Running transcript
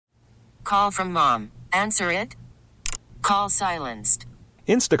Call from mom. Answer it. Call silenced.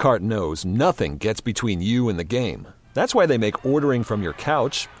 Instacart knows nothing gets between you and the game. That's why they make ordering from your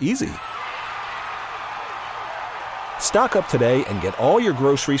couch easy. Stock up today and get all your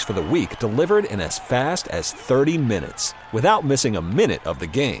groceries for the week delivered in as fast as 30 minutes without missing a minute of the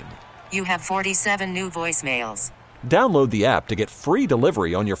game. You have 47 new voicemails. Download the app to get free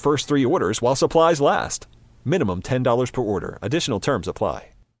delivery on your first 3 orders while supplies last. Minimum $10 per order. Additional terms apply.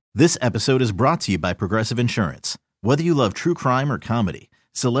 This episode is brought to you by Progressive Insurance. Whether you love true crime or comedy,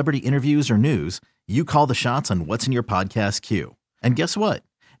 celebrity interviews or news, you call the shots on what's in your podcast queue. And guess what?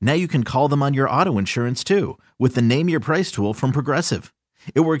 Now you can call them on your auto insurance too with the Name Your Price tool from Progressive.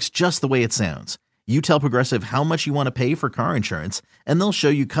 It works just the way it sounds. You tell Progressive how much you want to pay for car insurance, and they'll show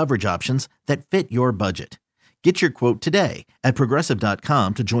you coverage options that fit your budget. Get your quote today at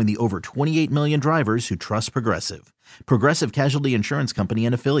Progressive.com to join the over 28 million drivers who trust Progressive. Progressive Casualty Insurance Company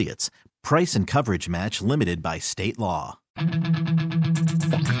and Affiliates. Price and coverage match limited by state law. Get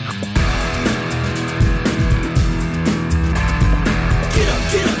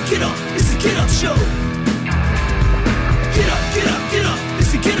up, it's the Get Up Show. Get up,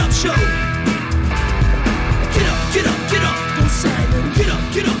 it's the Get Up Show. Get up, go Simon. Get up,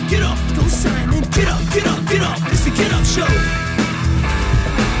 go Simon. Get up, it's the Get Up Show.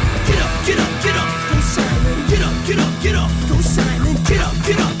 Get up, go Simon. Get up, go Simon.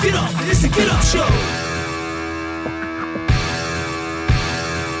 Get up, it's the Get Up Show.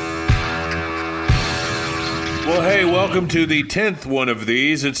 Well, hey, welcome to the 10th one of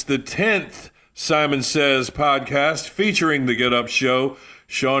these. It's the 10th Simon Says podcast featuring the Get Up Show,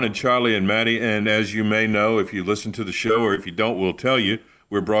 Sean and Charlie and Maddie. And as you may know, if you listen to the show, or if you don't, we'll tell you,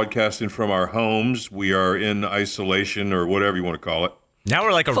 we're broadcasting from our homes. We are in isolation, or whatever you want to call it. Now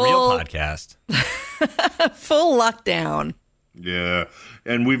we're like a real podcast. Full lockdown. Yeah.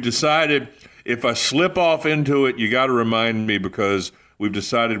 And we've decided if I slip off into it, you got to remind me, because we've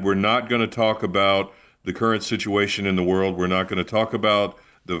decided we're not going to talk about the current situation in the world. We're not going to talk about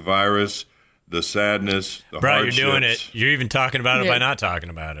the virus, the sadness, the hardships. You're doing it. You're even talking about it by not talking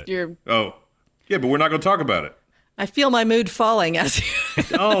about it. Oh, yeah, but we're not going to talk about it. I feel my mood falling as you...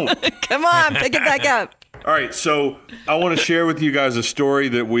 Oh. Come on, pick it back up. All right, so I want to share with you guys a story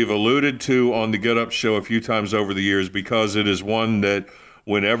that we've alluded to on the Get Up Show a few times over the years, because it is one that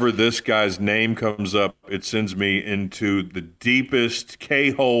whenever this guy's name comes up, it sends me into the deepest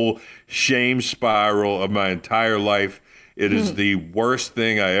K-hole shame spiral of my entire life. It is the worst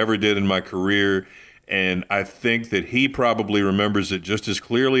thing I ever did in my career, and I think that he probably remembers it just as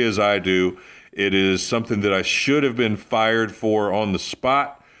clearly as I do. It is something that I should have been fired for on the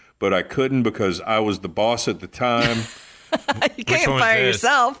spot, but I couldn't because I was the boss at the time. You can't fire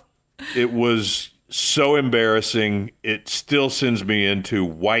yourself. It was so embarrassing. It still sends me into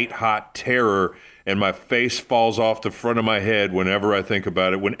white hot terror, and my face falls off the front of my head whenever I think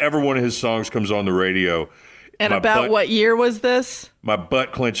about it. Whenever one of his songs comes on the radio. And about what year was this? My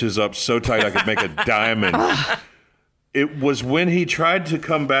butt clenches up so tight I could make a diamond. It was when he tried to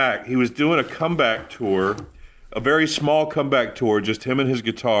come back. He was doing a comeback tour, a very small comeback tour, just him and his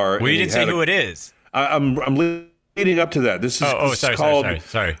guitar. Well, you didn't say who it is. I'm leading up to that. This is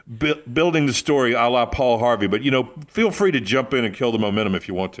sorry. Building the story a la Paul Harvey. But, feel free to jump in and kill the momentum if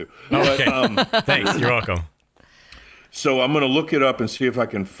you want to. Okay. Thanks. You're welcome. So I'm going to look it up and see if I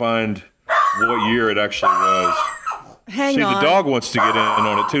can find what year it actually was. Hang on. See, the dog wants to get in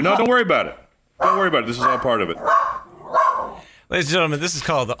on it, too. No, don't worry about it. Don't worry about it. This is all part of it. Ladies and gentlemen, this is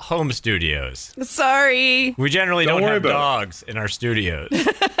called the home studios. Sorry. We generally don't have dogs in our studios.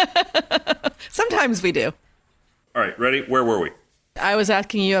 Sometimes we do. All right, ready? Where were we? I was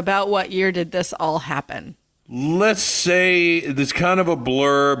asking you about what year did this all happen? Let's say it's kind of a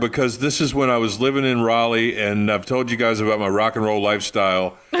blur, because this is when I was living in Raleigh, and I've told you guys about my rock and roll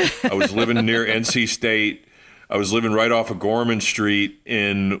lifestyle. I was living near NC State. I was living right off of Gorman Street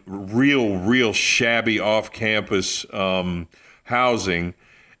in real shabby off-campus housing,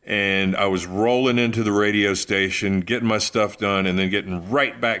 and I was rolling into the radio station, getting my stuff done, and then getting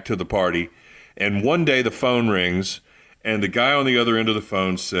right back to the party. And one day the phone rings, and the guy on the other end of the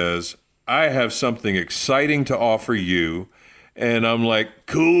phone says, "I have something exciting to offer you." And I'm like,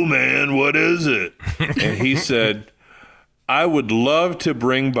 "Cool, man, what is it?" And he said, "I would love to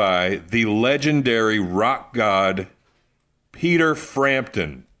bring by the legendary rock god, Peter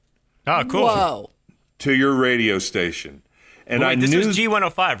Frampton." Oh, cool. Whoa. To your radio station. And Wait, this was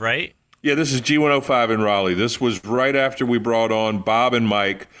G105, right? Yeah, this is G105 in Raleigh. This was right after we brought on Bob and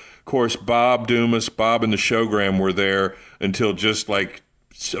Mike. Of course, Bob Dumas, Bob and the Showgram were there until just like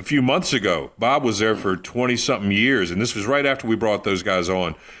a few months ago. Bob was there for 20-something years, and this was right after we brought those guys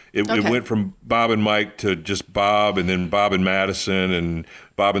on. It went from Bob and Mike to just Bob, and then Bob and Madison, and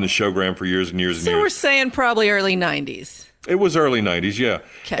Bob and the Showgram for years and years and years. So we're saying probably early 90s. It was early 90s, yeah.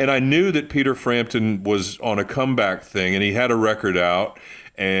 Okay. And I knew that Peter Frampton was on a comeback thing, and he had a record out,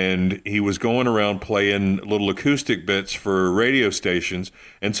 and he was going around playing little acoustic bits for radio stations.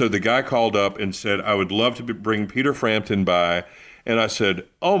 And so the guy called up and said, I would love to bring Peter Frampton by. And I said,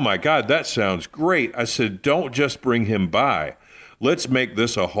 oh, my God, that sounds great. I said, don't just bring him by. Let's make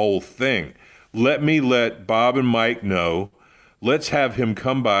this a whole thing. Let Bob and Mike know. Let's have him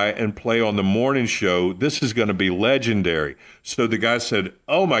come by and play on the morning show. This is going to be legendary. So the guy said,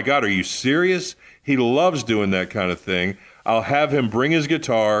 oh, my God, are you serious? He loves doing that kind of thing. I'll have him bring his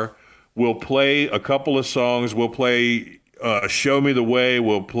guitar. We'll play a couple of songs. We'll play Show Me the Way.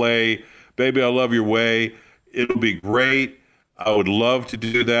 We'll play Baby, I Love Your Way. It'll be great. I would love to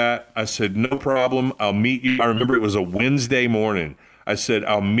do that. I said, no problem. I'll meet you. I remember it was a Wednesday morning. I said,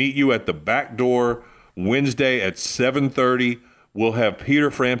 I'll meet you at the back door Wednesday at 7:30. We'll have Peter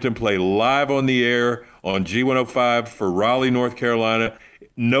Frampton play live on the air on G105 for Raleigh, North Carolina.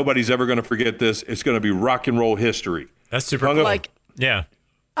 Nobody's ever going to forget this. It's going to be rock and roll history. That's super cool. Yeah.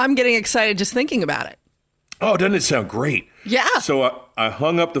 I'm getting excited just thinking about it. Oh, doesn't it sound great? Yeah. So I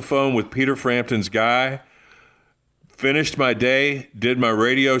hung up the phone with Peter Frampton's guy, finished my day, did my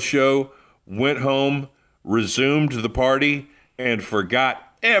radio show, went home, resumed the party, and forgot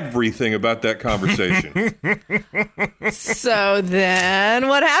everything about that conversation. So then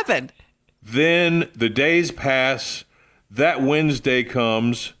what happened? Then the days pass. That Wednesday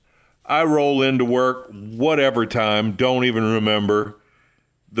comes. I roll into work, whatever time, don't even remember.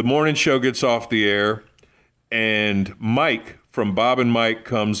 The morning show gets off the air, and Mike from Bob and Mike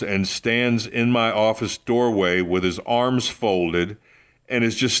comes and stands in my office doorway with his arms folded and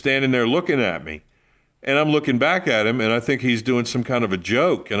is just standing there looking at me. And I'm looking back at him, and I think he's doing some kind of a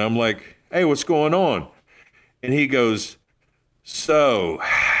joke. And I'm like, hey, what's going on? And he goes, so,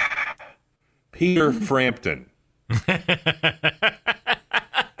 Peter Frampton.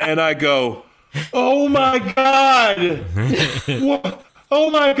 And I go, oh, my God. What?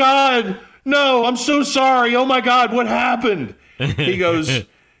 Oh, my God. No, I'm so sorry. Oh, my God, what happened? He goes,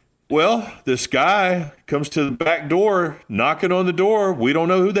 well, this guy comes to the back door, knocking on the door. We don't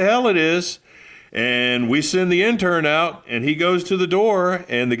know who the hell it is. And we send the intern out, and he goes to the door,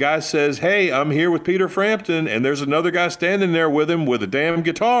 and the guy says, hey, I'm here with Peter Frampton, and there's another guy standing there with him with a damn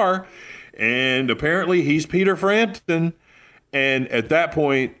guitar, and apparently he's Peter Frampton. And at that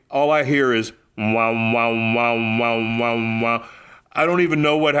point, all I hear is, wow, wow, wow, wow, wow, wow. I don't even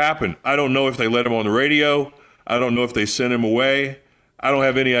know what happened. I don't know if they let him on the radio. I don't know if they sent him away. I don't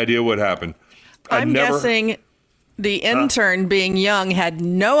have any idea what happened. I'm guessing the intern, being young, had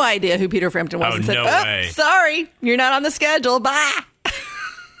no idea who Peter Frampton was and said, no way. Sorry, you're not on the schedule. Bye.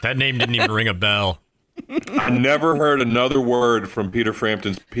 That name didn't even ring a bell. I never heard another word from Peter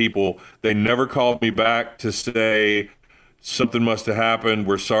Frampton's people. They never called me back to say something must have happened.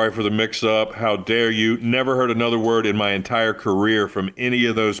 We're sorry for the mix-up. How dare you? Never heard another word in my entire career from any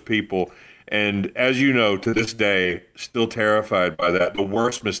of those people. And as you know, to this day, still terrified by that. The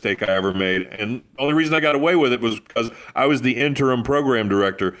worst mistake I ever made. And the only reason I got away with it was because I was the interim program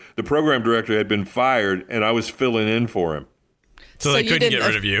director. The program director had been fired, and I was filling in for him. So they couldn't get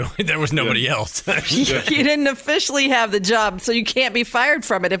rid of you. There was nobody else. You didn't officially have the job, so you can't be fired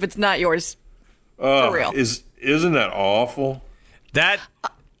from it if it's not yours. For real. Isn't that awful? That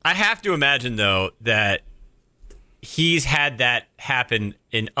I have to imagine, though, that he's had that happen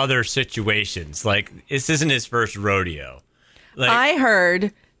in other situations. Like, this isn't his first rodeo. Like, I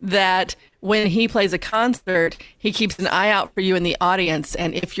heard that when he plays a concert, he keeps an eye out for you in the audience,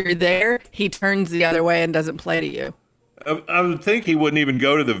 and if you're there, he turns the other way and doesn't play to you. I would think he wouldn't even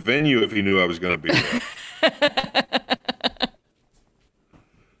go to the venue if he knew I was going to be there.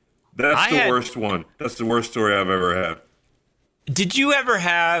 That's the worst one. That's the worst story I've ever had. Did you ever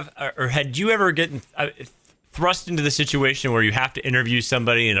have, or had you ever gotten thrust into the situation where you have to interview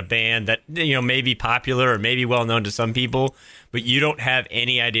somebody in a band that, you know, may be popular or maybe well known to some people, but you don't have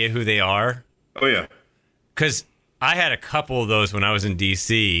any idea who they are? Oh, yeah. Because I had a couple of those when I was in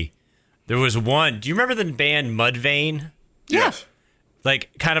D.C. There was one. Do you remember the band Mudvayne? Yes. Like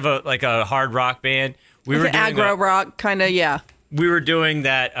kind of a hard rock band. We were doing aggro rock, kind of, yeah. We were doing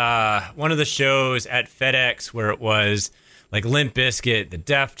that one of the shows at FedEx where it was like Limp Bizkit, the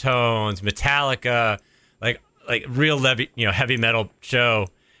Deftones, Metallica, like real heavy metal show,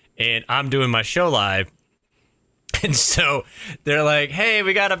 and I'm doing my show live, and so they're like, "Hey,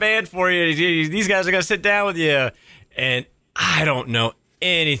 we got a band for you. These guys are gonna sit down with you," and I don't know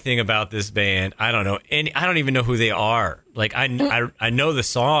anything about this band. I don't know I don't even know who they are. Like I know the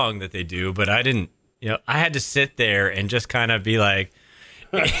song that they do, but I didn't. I had to sit there and just kind of be like,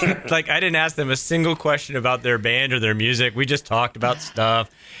 like I didn't ask them a single question about their band or their music. We just talked about stuff,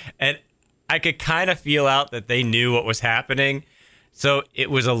 and I could kind of feel out that they knew what was happening. So it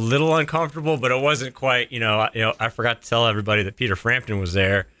was a little uncomfortable, but it wasn't quite. I forgot to tell everybody that Peter Frampton was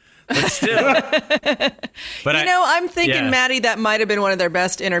there. But still. But I'm thinking, Maddie, that might have been one of their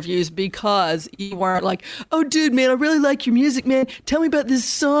best interviews because you weren't like, oh, dude, man, I really like your music, man. Tell me about this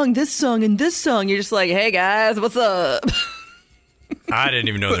song, and this song. You're just like, hey, guys, what's up? I didn't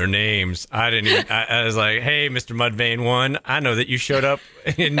even know their names. I was like, hey, Mr. Mudvayne 1, I know that you showed up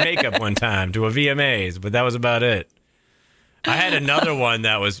in makeup one time to a VMAs, but that was about it. I had another one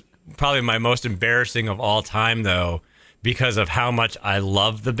that was probably my most embarrassing of all time, though, because of how much I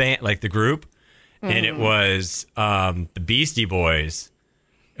love the band, like the group. And it was the Beastie Boys.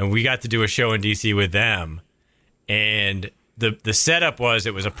 And we got to do a show in D.C. with them. And the setup was,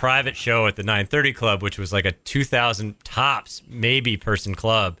 it was a private show at the 930 Club, which was like a 2,000 tops, maybe person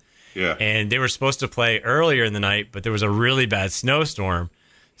club. Yeah. And they were supposed to play earlier in the night, but there was a really bad snowstorm.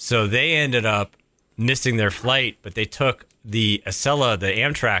 So they ended up missing their flight, but they took the Acela, the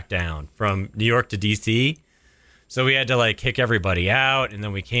Amtrak down from New York to D.C., so we had to like kick everybody out, and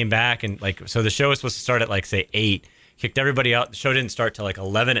then we came back, and like, so the show was supposed to start at like say 8, kicked everybody out. The show didn't start till like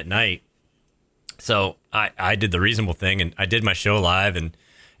 11 at night. So I did the reasonable thing, and I did my show live, and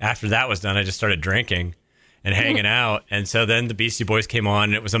after that was done, I just started drinking and hanging out. And so then the Beastie Boys came on,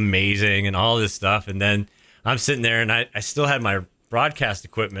 and it was amazing and all this stuff. And then I'm sitting there, and I still had my broadcast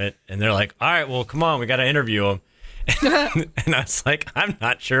equipment, and they're like, all right, well, come on, we got to interview them. And I was like, I'm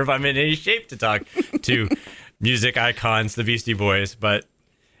not sure if I'm in any shape to talk to music icons, the Beastie Boys, but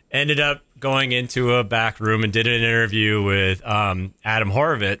ended up going into a back room and did an interview with Adam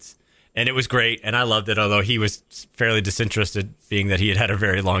Horovitz, and it was great, and I loved it, although he was fairly disinterested, being that he had a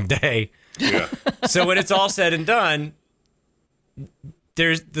very long day. Yeah. So when it's all said and done,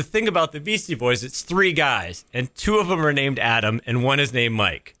 there's the thing about the Beastie Boys, it's 3 guys, and 2 of them are named Adam, and 1 is named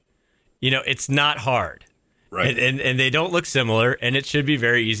Mike. It's not hard. Right. And they don't look similar, and it should be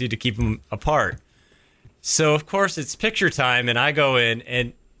very easy to keep them apart. So, of course, it's picture time, and I go in,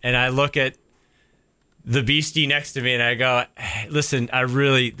 and I look at the Beastie next to me, and I go, hey, listen,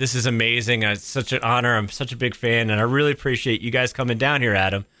 this is amazing. It's such an honor. I'm such a big fan, and I really appreciate you guys coming down here,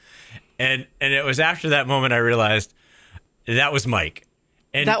 Adam. And it was after that moment I realized that was Mike.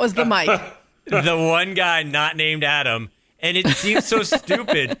 And that was the Mike. The one guy not named Adam, and it seems so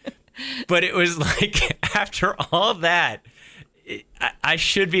stupid, but it was like, after all that, I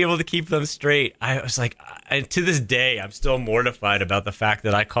should be able to keep them straight. I was like, to this day, I'm still mortified about the fact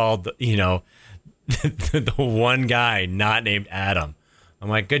that I called, the one guy not named Adam. I'm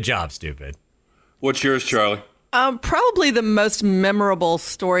like, good job, stupid. What's yours, Charlie? Probably the most memorable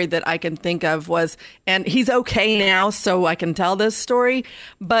story that I can think of was, and he's okay now, so I can tell this story,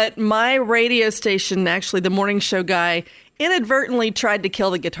 but my radio station, actually the morning show guy, inadvertently tried to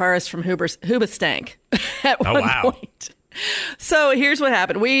kill the guitarist from Hoobastank at one point. So here's what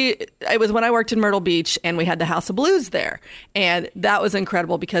happened. It was when I worked in Myrtle Beach, and we had the House of Blues there. And that was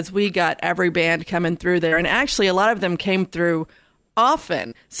incredible because we got every band coming through there. And actually, a lot of them came through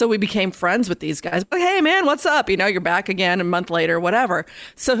often. So we became friends with these guys. Like, hey, man, what's up? You're back again a month later, whatever.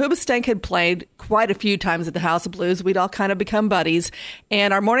 So Hoobastank had played quite a few times at the House of Blues. We'd all kind of become buddies.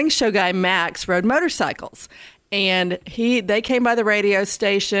 And our morning show guy, Max, rode motorcycles. And they came by the radio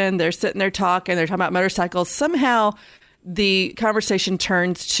station. They're sitting there talking. They're talking about motorcycles. Somehow the conversation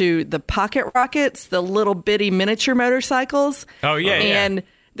turns to the pocket rockets, the little bitty miniature motorcycles. Oh, yeah. And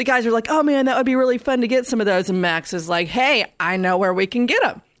the guys are like, oh, man, that would be really fun to get some of those. And Max is like, hey, I know where we can get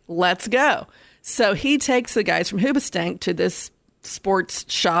them. Let's go. So he takes the guys from Hoobastank to this sports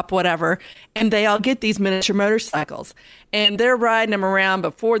shop, whatever, and they all get these miniature motorcycles. And they're riding them around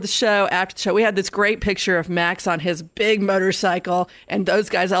before the show, after the show. We had this great picture of Max on his big motorcycle and those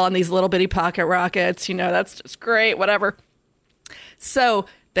guys all on these little bitty pocket rockets. That's just great, whatever. So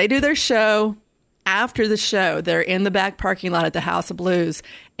they do their show. After the show, they're in the back parking lot at the House of Blues,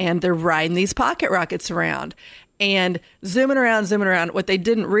 and they're riding these pocket rockets around and zooming around. What they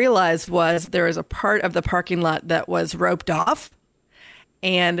didn't realize was there was a part of the parking lot that was roped off.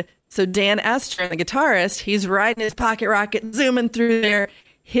 And so Dan Esther, the guitarist, he's riding his pocket rocket, zooming through there,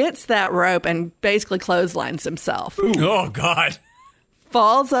 hits that rope, and basically clotheslines himself. Ooh. Oh, God.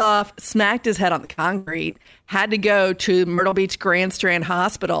 Falls off, smacked his head on the concrete, had to go to Myrtle Beach Grand Strand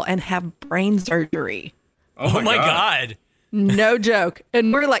Hospital and have brain surgery. Oh my God. No joke.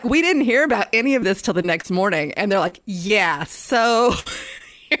 And we're like, we didn't hear about any of this till the next morning. And they're like, yeah, so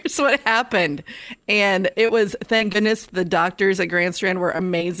here's what happened. And it was, thank goodness, the doctors at Grand Strand were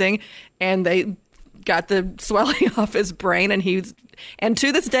amazing. And they got the swelling off his brain. And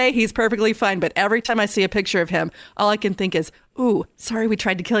to this day, he's perfectly fine. But every time I see a picture of him, all I can think is, ooh, sorry we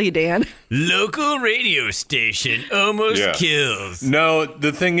tried to kill you, Dan. Local radio station almost kills. No,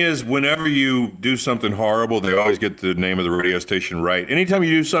 the thing is, whenever you do something horrible, they always get the name of the radio station right. Anytime you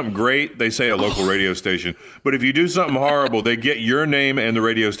do something great, they say a local radio station. But if you do something horrible, they get your name and the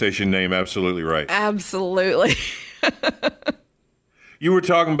radio station name absolutely right. Absolutely. You were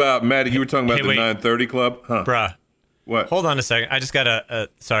talking about, Maddie, the wait. 930 Club? Huh. Bruh. What? Hold on a second. I just got a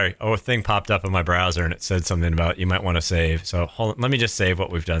thing popped up in my browser and it said something about you might want to save. So let me just save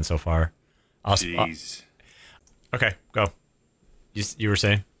what we've done so far. Jeez. Okay, go. You were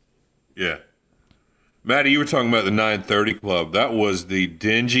saying? Yeah. Maddie, you were talking about the 930 Club. That was the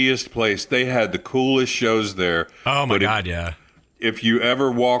dingiest place. They had the coolest shows there. Oh, my God, yeah. If you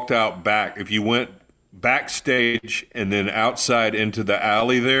ever walked out back, if you went backstage and then outside into the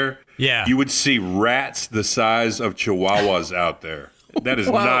alley there, you would see rats the size of chihuahuas out there. That is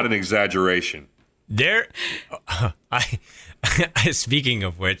not an exaggeration. Speaking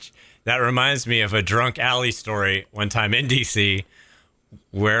of which, that reminds me of a drunk alley story one time in D.C.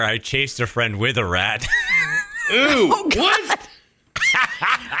 where I chased a friend with a rat. Ooh, what?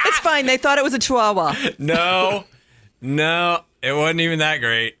 It's fine. They thought it was a chihuahua. No, it wasn't even that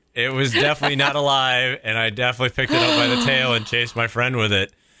great. It was definitely not alive, and I definitely picked it up by the tail and chased my friend with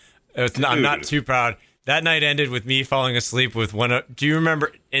it. I'm not too proud. That night ended with me falling asleep with one. Do you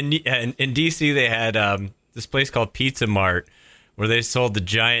remember in DC they had this place called Pizza Mart where they sold the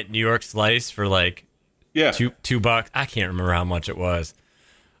giant New York slice for like $2? I can't remember how much it was.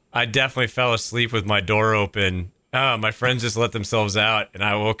 I definitely fell asleep with my door open. My friends just let themselves out, and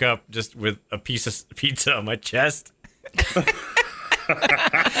I woke up just with a piece of pizza on my chest.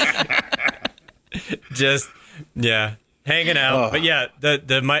 Hanging out. But yeah,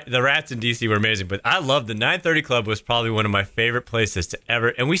 the rats in DC were amazing. But I love the 930 Club. Was probably one of my favorite places to ever.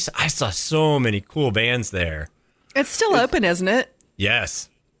 And I saw so many cool bands there. It's still open, isn't it? Yes.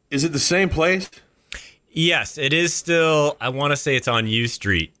 Is it the same place? Yes, it is still. I want to say it's on U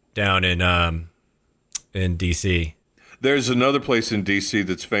Street down in DC. There's another place in DC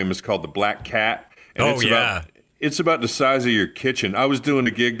that's famous called the Black Cat. And it's about the size of your kitchen. I was doing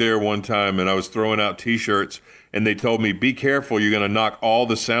a gig there one time, and I was throwing out T-shirts, and they told me, be careful, you're going to knock all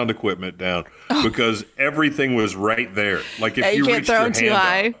the sound equipment down because everything was right there. Like if you can't throw them too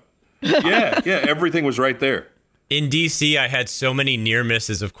high. Everything was right there. In DC, I had so many near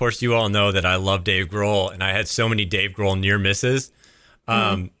misses. Of course, you all know that I love Dave Grohl, and I had so many Dave Grohl near misses.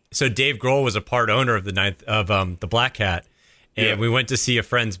 So Dave Grohl was a part owner of the Black Cat. And we went to see a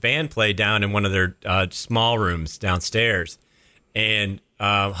friend's band play down in one of their small rooms downstairs and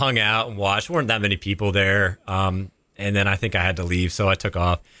hung out and watched. There weren't that many people there. And then I think I had to leave, so I took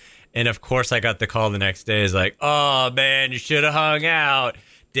off. And, of course, I got the call the next day. It's like, oh, man, you should have hung out.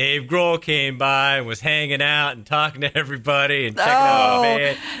 Dave Grohl came by and was hanging out and talking to everybody and checking out the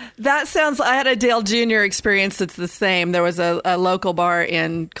band. That sounds... I had a Dale Jr. experience that's the same. There was a local bar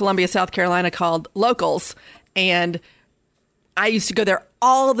in Columbia, South Carolina called Locals, and I used to go there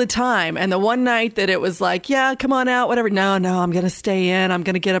all the time. And the one night that it was like, yeah, come on out, whatever. No, I'm going to stay in. I'm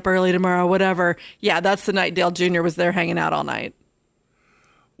going to get up early tomorrow, whatever. Yeah, that's the night Dale Jr. was there hanging out all night.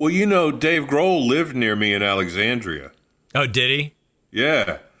 Well, you know, Dave Grohl lived near me in Alexandria. Oh, did he?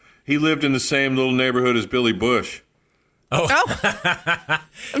 Yeah. He lived in the same little neighborhood as Billy Bush. Oh.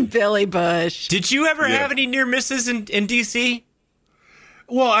 Billy Bush. Did you ever have any near misses in D.C.?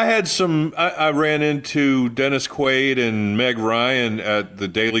 Well, I had some. I ran into Dennis Quaid and Meg Ryan at the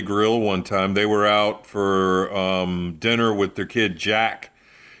Daily Grill one time. They were out for dinner with their kid Jack,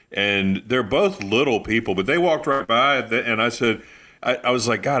 and they're both little people, but they walked right by, and I said, I was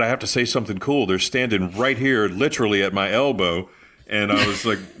like, God, I have to say something cool. They're standing right here, literally at my elbow, and I was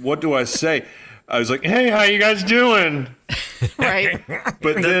like, what do I say? I was like, hey, how you guys doing? Right.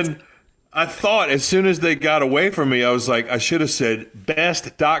 But then I thought as soon as they got away from me, I was like, I should have said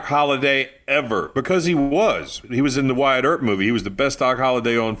best Doc Holliday ever, because he was. He was in the Wyatt Earp movie. He was the best Doc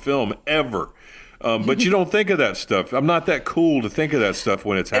Holliday on film ever. But you don't think of that stuff. I'm not that cool to think of that stuff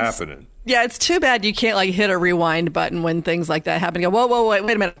when it's happening. Yeah, it's too bad you can't like hit a rewind button when things like that happen. You go, whoa, wait a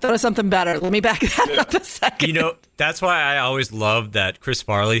minute. I thought of something better. Let me back that up a second. You know, that's why I always loved that Chris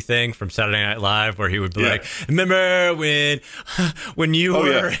Farley thing from Saturday Night Live where he would be like, remember when you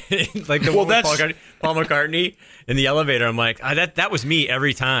were in, like the one with Paul McCartney in the elevator? I'm like, that was me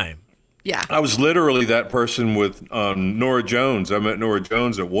every time. Yeah. I was literally that person with Nora Jones. I met Nora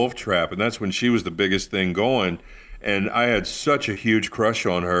Jones at Wolf Trap, and that's when she was the biggest thing going. And I had such a huge crush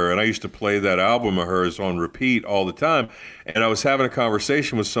on her, and I used to play that album of hers on repeat all the time. And I was having a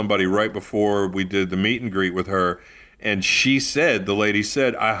conversation with somebody right before we did the meet and greet with her, and the lady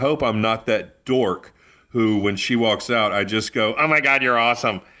said, I hope I'm not that dork who, when she walks out, I just go, oh my God, you're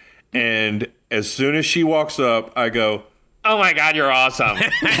awesome. And as soon as she walks up, I go, oh my God, you're awesome.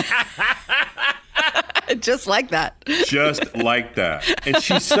 Just like that. Just like that. And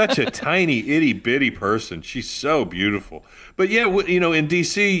she's such a tiny, itty bitty person. She's so beautiful. But yeah, in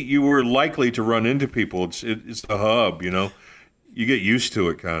DC, you were likely to run into people. It's the hub, you get used to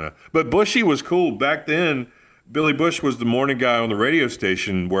it kind of. But Bushy was cool. Back then, Billy Bush was the morning guy on the radio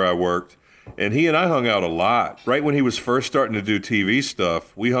station where I worked. And he and I hung out a lot. Right when he was first starting to do TV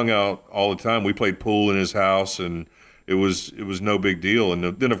stuff, we hung out all the time. We played pool in his house, and it was no big deal. And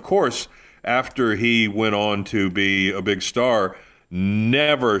then, of course, after he went on to be a big star,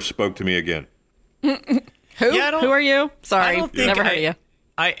 never spoke to me again. Who? Yeah, Who are you? Sorry, I don't think never heard of you.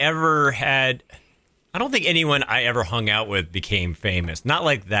 I don't think anyone I ever hung out with became famous. Not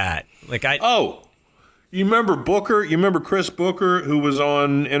like that. You remember Booker? You remember Chris Booker, who was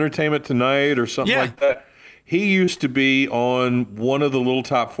on Entertainment Tonight or something like that? He used to be on one of the little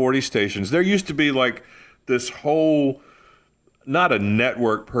top 40 stations. There used to be like this whole, not a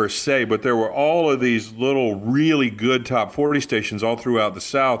network per se, but there were all of these little really good top 40 stations all throughout the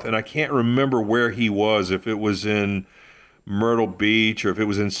South. And I can't remember where he was, if it was in Myrtle Beach or if it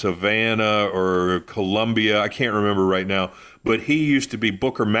was in Savannah or Columbia. I can't remember right now. But he used to be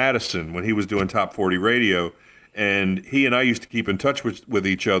Booker Madison when he was doing Top 40 Radio. And he and I used to keep in touch with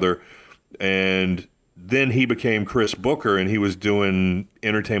each other. And then he became Chris Booker, and he was doing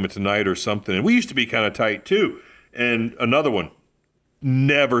Entertainment Tonight or something. And we used to be kind of tight, too. And another one,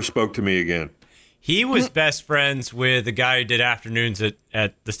 never spoke to me again. He was best friends with the guy who did afternoons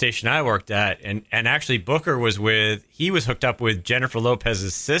at the station I worked at. And actually, Booker was hooked up with Jennifer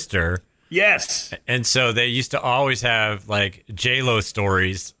Lopez's sister. Yes. And so they used to always have like J-Lo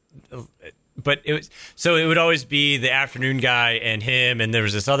stories. But it would always be the afternoon guy and him. And there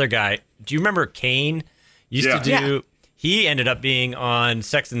was this other guy. Do you remember Kane? He ended up being on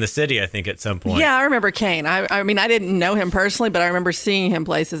Sex and the City, I think, at some point. Yeah, I remember Kane. I mean, I didn't know him personally, but I remember seeing him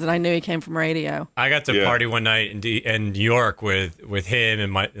places, and I knew he came from radio. I got to party one night in New York with him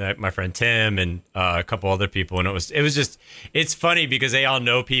and my friend Tim and a couple other people, and it's funny because they all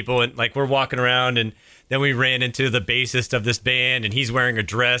know people, and like we're walking around, and then we ran into the bassist of this band, and he's wearing a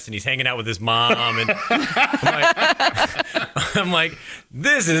dress, and he's hanging out with his mom, and I'm like,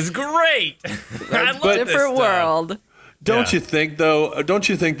 this is great. I love this different world. Don't you think, though? Don't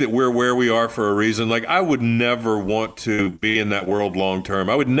you think that we're where we are for a reason? Like, I would never want to be in that world long term.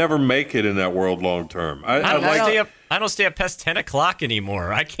 I would never make it in that world long term. I don't stay up past 10 o'clock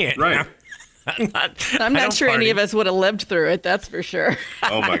anymore. I can't. Right. I'm not sure any of us would have lived through it. That's for sure.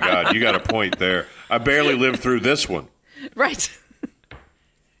 Oh my God, you got a point there. I barely lived through this one. Right.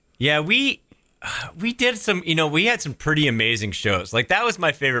 Yeah, we did some. We had some pretty amazing shows. Like that was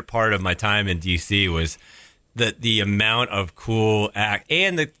my favorite part of my time in DC was the amount of cool act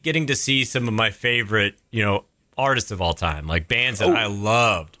and getting to see some of my favorite, artists of all time, like bands that I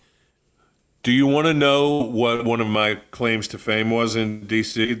loved. Do you want to know what one of my claims to fame was in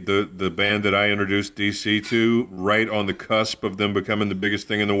DC? The band that I introduced DC to, right on the cusp of them becoming the biggest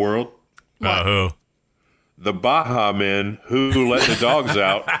thing in the world? Who? The Baha Men, Who Let the Dogs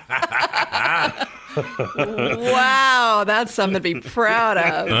Out. Wow, that's something to be proud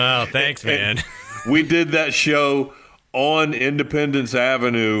of. Well, thanks, man. We did that show on Independence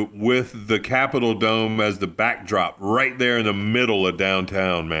Avenue with the Capitol Dome as the backdrop, right there in the middle of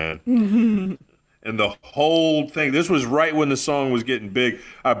downtown, man. And the whole thing, this was right when the song was getting big.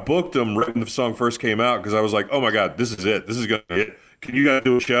 I booked them right when the song first came out because I was like, oh my God, this is it. This is going to be it. Can you guys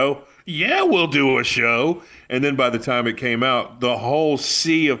do a show? Yeah, we'll do a show. And then by the time it came out, the whole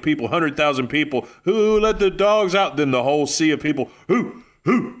sea of people, 100,000 people, who let the dogs out? Then the whole sea of people, who.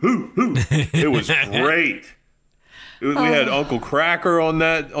 It was great. We had Uncle Cracker on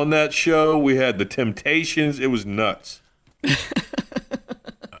that show. We had the Temptations. It was nuts.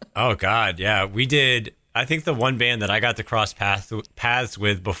 Oh God, yeah. We did. I think the one band that I got to cross paths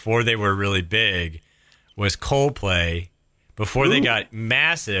with before they were really big was Coldplay. Before they got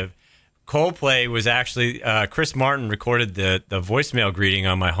massive, Coldplay was actually Chris Martin recorded the voicemail greeting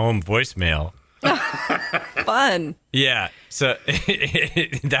on my home voicemail. Fun. Yeah. So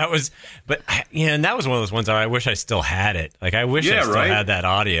that was, but yeah, and that was one of those ones I wish I still had it. Like I wish I still had that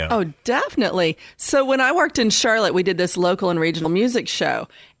audio. Oh, definitely. So when I worked in Charlotte, we did this local and regional music show,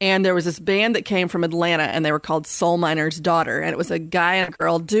 and there was this band that came from Atlanta, and they were called Soul Miner's Daughter, and it was a guy and a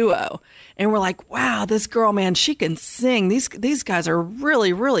girl duo. And we're like, wow, this girl, man, she can sing. These guys are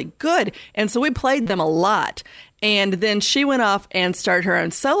really, really good. And so we played them a lot. And then she went off and started her own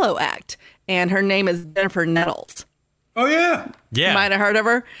solo act, and her name is Jennifer Nettles. Oh, yeah. Yeah. You might have heard of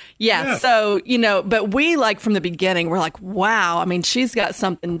her. Yeah. So, but we from the beginning, we're like, wow, I mean, she's got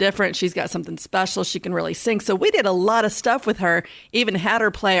something different. She's got something special. She can really sing. So we did a lot of stuff with her, even had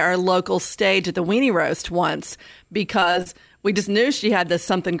her play our local stage at the Weenie Roast once because we just knew she had this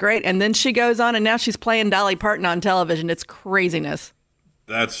something great. And then she goes on and now she's playing Dolly Parton on television. It's craziness.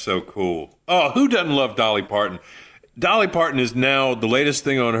 That's so cool. Oh, who doesn't love Dolly Parton? Dolly Parton is now, the latest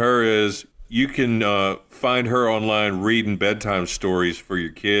thing on her is you can find her online reading bedtime stories for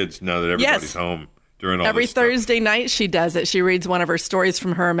your kids now that everybody's home during all Every this stuff. Thursday night she does it. She reads one of her stories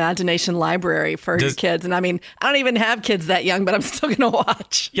from her imagination library for her kids. And I mean, I don't even have kids that young, but I'm still going to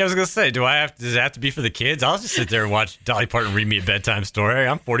watch. Yeah, I was going to say, does it have to be for the kids? I'll just sit there and watch Dolly Parton read me a bedtime story.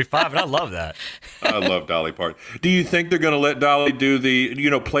 I'm 45 and I love that. I love Dolly Parton. Do you think they're going to let Dolly do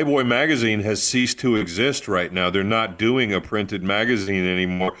Playboy magazine has ceased to exist right now. They're not doing a printed magazine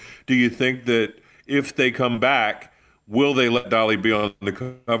anymore. Do you think that if they come back, will they let Dolly be on the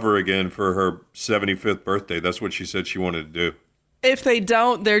cover again for her 75th birthday? That's what she said she wanted to do. If they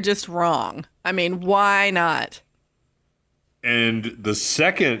don't, they're just wrong. I mean, why not? And the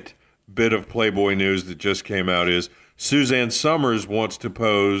second bit of Playboy news that just came out is Suzanne Summers wants to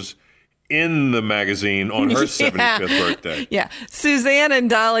pose in the magazine on her 75th birthday. Yeah. Suzanne and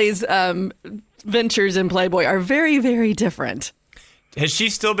Dolly's ventures in Playboy are very, very different. Has she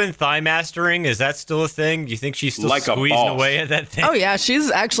still been thigh mastering? Is that still a thing? Do you think she's still Like a squeezing boss. away at that thing? Oh, yeah. She's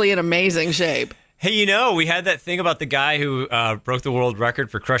actually in amazing shape. Hey, we had that thing about the guy who broke the world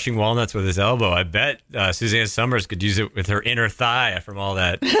record for crushing walnuts with his elbow. I bet Suzanne Summers could use it with her inner thigh from all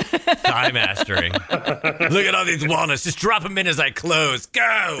that thigh mastering. Look at all these walnuts. Just drop them in as I close. Go!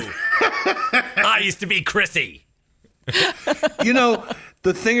 I used to be Chrissy.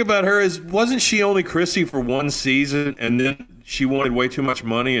 The thing about her is, wasn't she only Chrissy for one season, and then she wanted way too much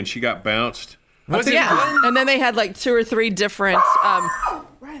money and she got bounced? And then they had like two or three different...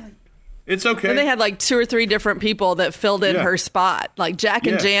 It's okay. And they had like two or three different people that filled in her spot. Like Jack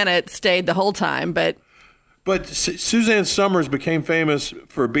and Janet stayed the whole time, but Suzanne Summers became famous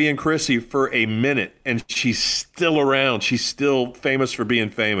for being Chrissy for a minute, and she's still around. She's still famous for being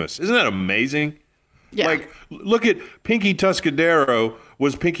famous. Isn't that amazing? yeah. Like, look at Pinky Tuscadero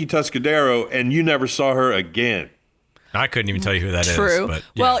was Pinky Tuscadero, and you never saw her again. I couldn't even tell you who that is. True. But,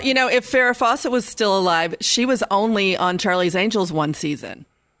 yeah. Well, if Farrah Fawcett was still alive, she was only on Charlie's Angels one season.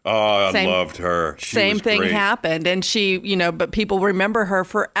 Oh, I loved her. She Same was thing great. happened, and she, but people remember her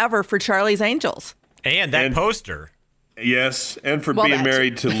forever for Charlie's Angels. And that poster. Yes, and for Well, being that-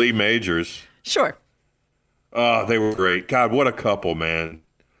 married to Lee Majors. Sure. Oh, they were great. God, what a couple, man.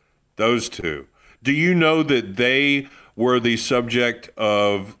 Those two. Do you know that they were the subject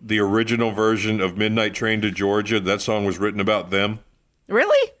of the original version of Midnight Train to Georgia? That song was written about them.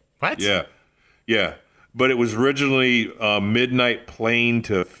 Really? What? Yeah. Yeah. But it was originally Midnight Plane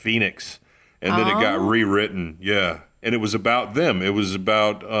to Phoenix, and then it got rewritten. Yeah. And it was about them. It was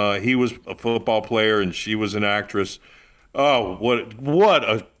about he was a football player and she was an actress. Oh, what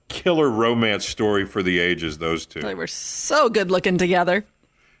a killer romance story for the ages, those two. They were so good looking together.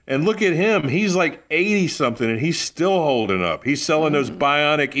 And look at him. He's like 80-something, and he's still holding up. He's selling those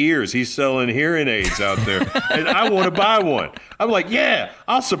bionic ears. He's selling hearing aids out there. And I want to buy one. I'm like, yeah,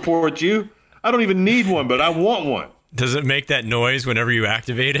 I'll support you. I don't even need one, but I want one. Does it make that noise whenever you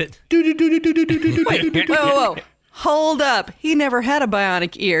activate it? Wait, whoa. Hold up. He never had a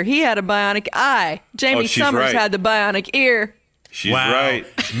bionic ear. He had a bionic eye. Jamie she's Summers right. had the bionic ear. She's Wow. right.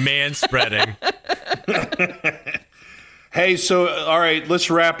 Man spreading. Hey, so, all right, let's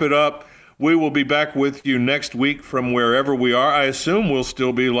wrap it up. We will be back with you next week from wherever we are. I assume we'll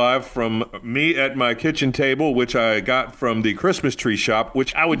still be live from me at my kitchen table, which I got from the Christmas tree shop,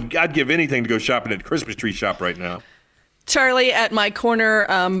 which I'd give anything to go shopping at the Christmas tree shop right now. Charlie at my corner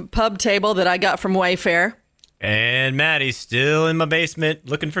pub table that I got from Wayfair. And Maddie's still in my basement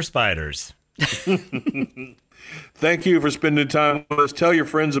looking for spiders. Thank you for spending time with us. Tell your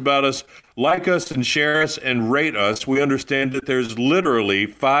friends about us. Like us and share us and rate us. We understand that there's literally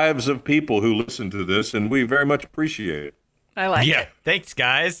fives of people who listen to this, and we very much appreciate it. I like Yeah. it. Thanks,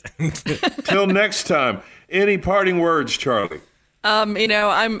 guys. Till next time, any parting words, Charlie?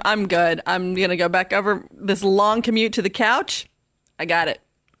 I'm good. I'm gonna go back over this long commute to the couch. I got it.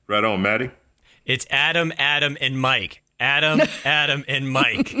 Right on, Maddie. It's Adam, and Mike. Adam, and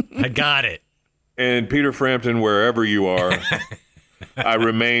Mike. I got it. And Peter Frampton, wherever you are, I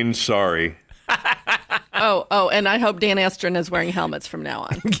remain sorry. Oh, and I hope Dan Estrin is wearing helmets from now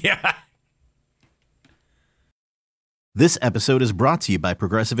on. Yeah. This episode is brought to you by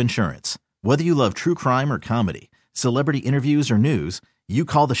Progressive Insurance. Whether you love true crime or comedy, celebrity interviews or news, you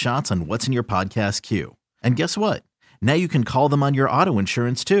call the shots on what's in your podcast queue. And guess what? Now you can call them on your auto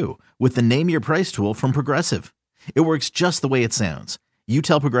insurance too with the Name Your Price tool from Progressive. It works just the way it sounds. You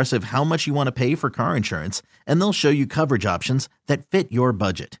tell Progressive how much you want to pay for car insurance, and they'll show you coverage options that fit your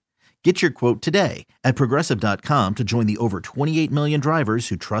budget. Get your quote today at Progressive.com to join the over 28 million drivers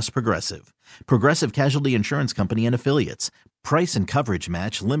who trust Progressive. Progressive Casualty Insurance Company and Affiliates. Price and coverage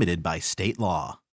match limited by state law.